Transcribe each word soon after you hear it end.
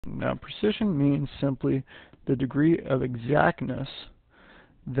Now, precision means simply the degree of exactness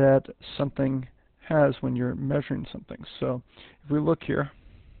that something has when you're measuring something. So if we look here,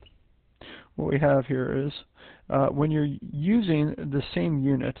 what we have here is when you're using the same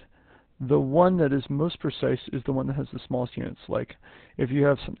unit, the one that is most precise is the one that has the smallest units. Like if you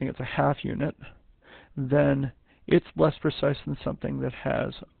have something that's a half unit, then it's less precise than something that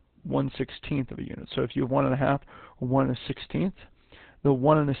has 1/16 of a unit. So if you have 1.5 or 1/16, the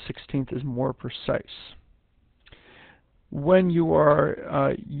 1/16 is more precise. When you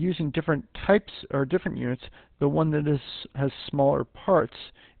are using different types or different units, the one that has smaller parts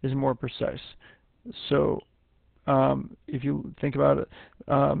is more precise. So if you think about it,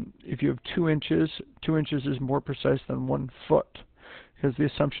 if you have 2 inches, 2 inches is more precise than 1 foot, because the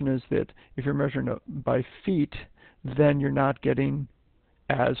assumption is that if you're measuring it by feet, then you're not getting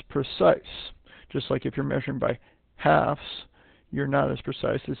as precise. Just like if you're measuring by halves, you're not as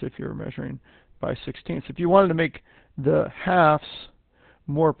precise as if you're measuring by sixteenths. If you wanted to make the halves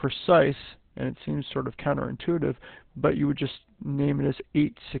more precise, and it seems sort of counterintuitive, but you would just name it as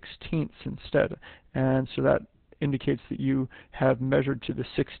 8/16 instead. And so that indicates that you have measured to the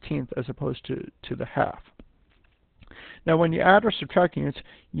 16th as opposed to the half. Now when you add or subtract units,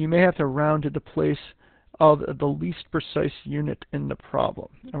 you may have to round to the place of the least precise unit in the problem.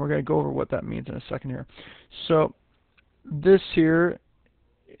 And we're going to go over what that means in a second here. So this here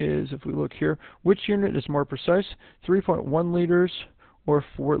is, if we look here, which unit is more precise, 3.1 liters or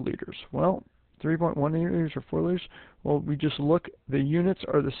 4 liters? Well, 3.1 liters or 4 liters, well, we just look, the units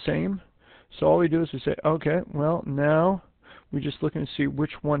are the same. So all we do is we say, okay, well, now we just look and see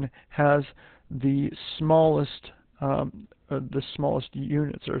which one has the smallest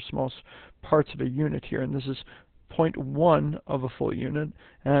units or smallest parts of a unit here. And this is 0.1 of a full unit,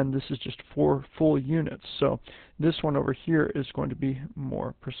 and this is just 4 full units. So this one over here is going to be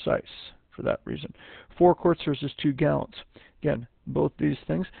more precise for that reason. 4 quarts versus 2 gallons. Again, both these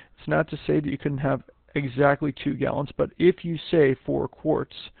things, it's not to say that you couldn't have exactly 2 gallons, but if you say 4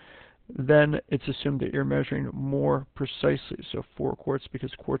 quarts, then it's assumed that you're measuring more precisely. So 4 quarts,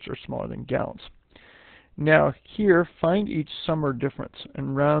 because quarts are smaller than gallons. Now here, find each sum or difference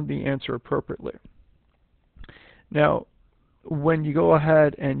and round the answer appropriately. Now, when you go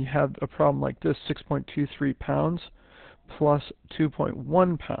ahead and you have a problem like this, 6.23 pounds plus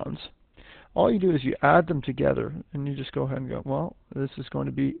 2.1 pounds, all you do is you add them together, and you just go ahead and go, well, this is going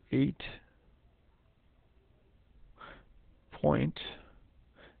to be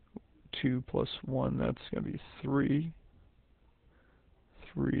 8.2 plus 1, that's going to be 3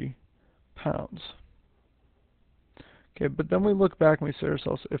 pounds. Okay, but then we look back and we say to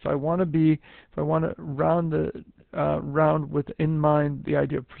ourselves, if I want to round with in mind the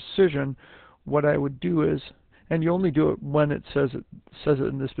idea of precision, what I would do is, and you only do it when it says it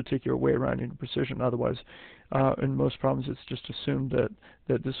in this particular way, rounding to precision. Otherwise, in most problems, it's just assumed that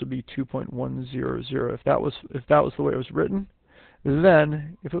this would be 2.100. If that was the way it was written,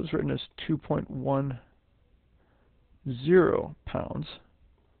 then if it was written as 2.10 pounds,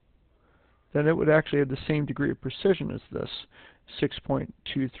 then it would actually have the same degree of precision as this,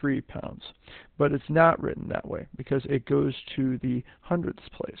 6.23 pounds. But it's not written that way because it goes to the hundredths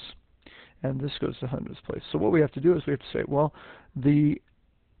place, and this goes to hundredths place. So what we have to do is we have to say, well, the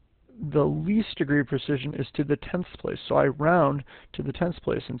least degree of precision is to the tenths place. So I round to the tenths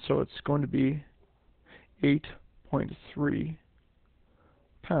place, and so it's going to be 8.3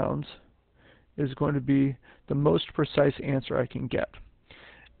 pounds is going to be the most precise answer I can get.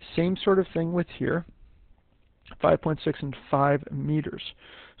 Same sort of thing with here, 5.6 and 5 meters.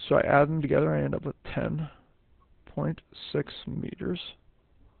 So I add them together, I end up with 10.6 meters.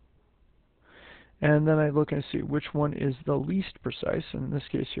 And then I look and see which one is the least precise, and in this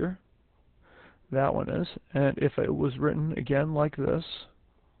case here, that one is. And if it was written again like this,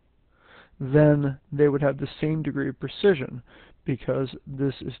 then they would have the same degree of precision, because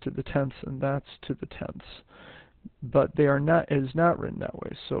this is to the tenths and that's to the tenths. But they are not, it is not written that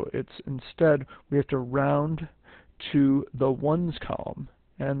way. So it's instead, we have to round to the ones column,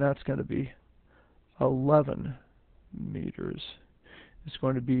 and that's going to be 11 meters. It's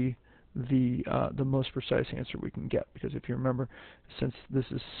going to be the most precise answer we can get, because if you remember, since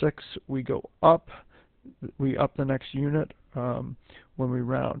this is 6, we go up, the next unit when we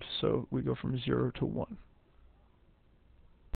round. So we go from 0 to 1.